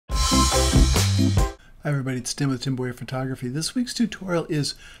Hi everybody, it's Tim with Tim Boyer Photography. This week's tutorial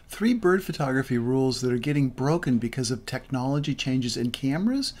is 3 bird photography rules that are getting broken because of technology changes in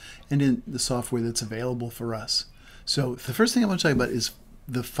cameras and in the software that's available for us. So the first thing I want to talk about is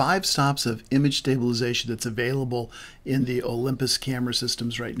the 5 stops of image stabilization that's available in the Olympus camera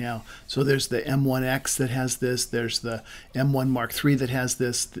systems right now. So there's the M1X that has this, there's the M1 Mark III that has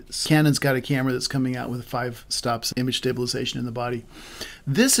this. Canon's got a camera that's coming out with 5 stops image stabilization in the body.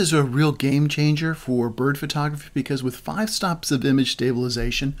 This is a real game changer for bird photography because with 5 stops of image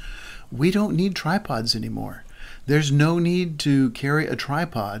stabilization, we don't need tripods anymore. There's no need to carry a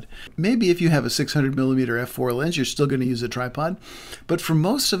tripod. Maybe if you have a 600mm f4 lens, you're still going to use a tripod. But for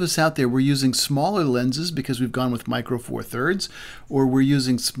most of us out there, we're using smaller lenses because we've gone with micro four thirds, or we're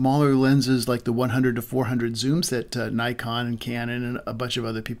using smaller lenses like the 100 to 400 zooms that Nikon and Canon and a bunch of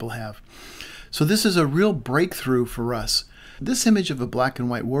other people have. So this is a real breakthrough for us. This image of a black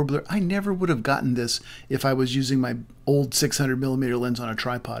and white warbler, I never would have gotten this if I was using my old 600mm lens on a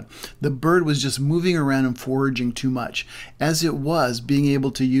tripod. The bird was just moving around and foraging too much. As it was, being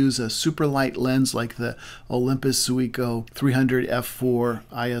able to use a super light lens like the Olympus Suico 300 f4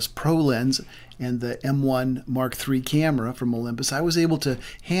 IS Pro lens and the M1 Mark III camera from Olympus, I was able to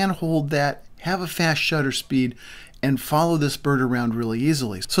handhold that, have a fast shutter speed, and follow this bird around really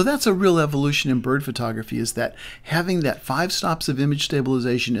easily. So that's a real evolution in bird photography, is that having that 5 stops of image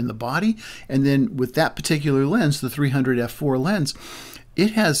stabilization in the body, and then with that particular lens, the 300 f4 lens,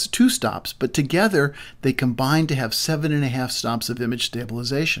 it has 2 stops, but together they combine to have 7.5 stops of image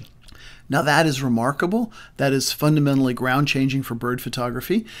stabilization. Now that is remarkable. That is fundamentally ground changing for bird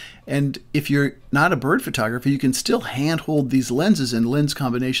photography. And if you're not a bird photographer, you can still handhold these lenses and lens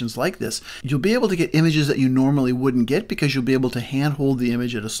combinations like this. You'll be able to get images that you normally wouldn't get because you'll be able to handhold the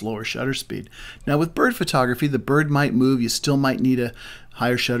image at a slower shutter speed. Now with bird photography, the bird might move. You still might need a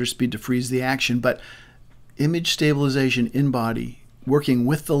higher shutter speed to freeze the action, but image stabilization in body, working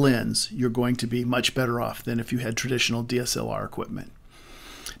with the lens, you're going to be much better off than if you had traditional DSLR equipment.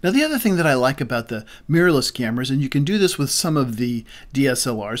 Now the other thing that I like about the mirrorless cameras, and you can do this with some of the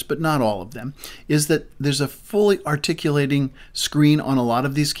DSLRs, but not all of them, is that there's a fully articulating screen on a lot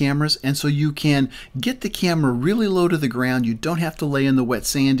of these cameras, and so you can get the camera really low to the ground. You don't have to lay in the wet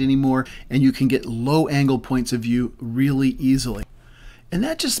sand anymore, and you can get low angle points of view really easily. And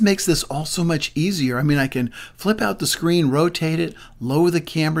that just makes this all so much easier. I mean, I can flip out the screen, rotate it, lower the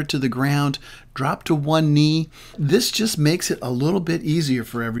camera to the ground, drop to one knee. This just makes it a little bit easier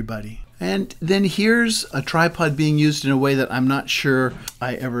for everybody. And then here's a tripod being used in a way that I'm not sure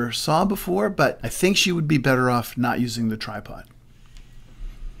I ever saw before, but I think she would be better off not using the tripod.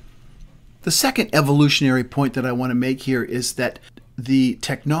 The second evolutionary point that I want to make here is that the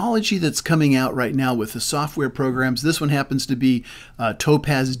technology that's coming out right now with the software programs, this one happens to be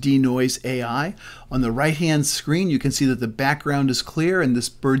Topaz Denoise AI. On the right-hand screen, you can see that the background is clear and this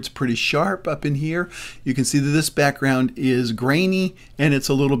bird's pretty sharp up in here. You can see that this background is grainy and it's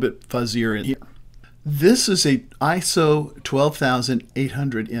a little bit fuzzier in here. This is a ISO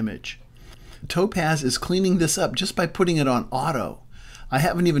 12800 image. Topaz is cleaning this up just by putting it on auto. I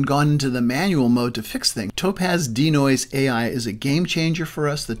haven't even gone into the manual mode to fix things. Topaz Denoise AI is a game changer for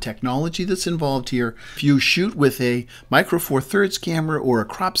us. The technology that's involved here, if you shoot with a micro four thirds camera or a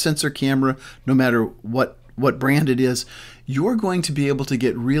crop sensor camera, no matter what brand it is, you're going to be able to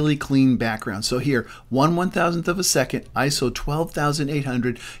get really clean background. So here, 1/1000th of a second, ISO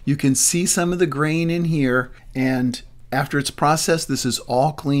 12800. You can see some of the grain in here, and after it's processed, this is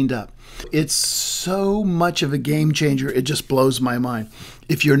all cleaned up. It's so much of a game changer, it just blows my mind.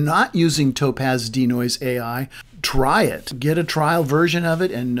 If you're not using Topaz Denoise AI, try it. Get a trial version of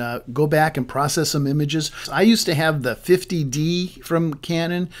it and go back and process some images. I used to have the 50D from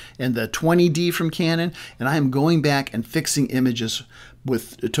Canon and the 20D from Canon, and I am going back and fixing images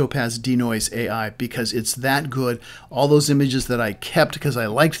with Topaz Denoise AI because it's that good. All those images that I kept because I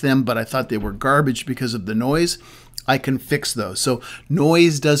liked them, but I thought they were garbage because of the noise, I can fix those. So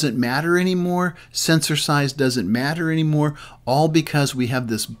noise doesn't matter anymore, sensor size doesn't matter anymore, all because we have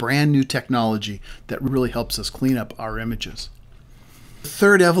this brand new technology that really helps us clean up our images. The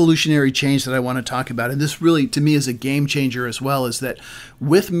third evolutionary change that I want to talk about, and this really to me is a game changer as well, is that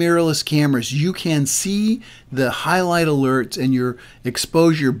with mirrorless cameras you can see the highlight alerts and your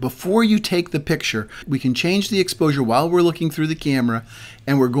exposure before you take the picture. We can change the exposure while we're looking through the camera,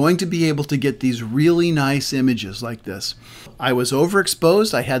 and we're going to be able to get these really nice images like this. I was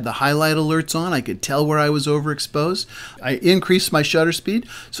overexposed, I had the highlight alerts on, I could tell where I was overexposed. I increased my shutter speed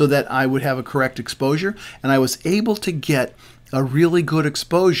so that I would have a correct exposure, and I was able to get a really good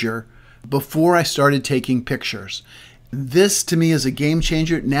exposure before I started taking pictures. This to me is a game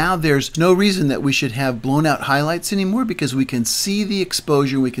changer. Now there's no reason that we should have blown out highlights anymore, because we can see the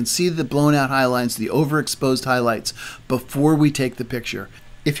exposure, we can see the blown out highlights, the overexposed highlights before we take the picture.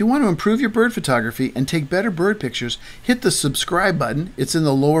 If you want to improve your bird photography and take better bird pictures, hit the subscribe button. It's in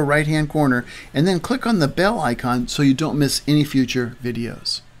the lower right hand corner, and then click on the bell icon so you don't miss any future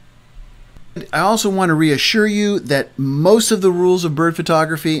videos. I also want to reassure you that most of the rules of bird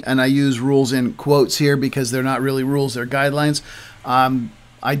photography, and I use rules in quotes here because they're not really rules, they're guidelines.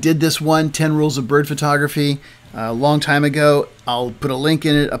 I did this one, 10 Rules of Bird Photography, a long time ago. I'll put a link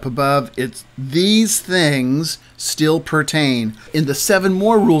in it up above. These things still pertain. In the 7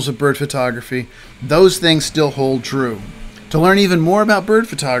 more rules of bird photography, those things still hold true. To learn even more about bird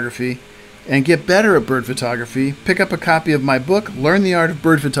photography and get better at bird photography, pick up a copy of my book, Learn the Art of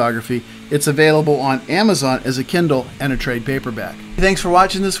Bird Photography. It's available on Amazon as a Kindle and a trade paperback. Thanks for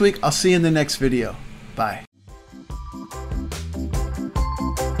watching this week. I'll see you in the next video. Bye.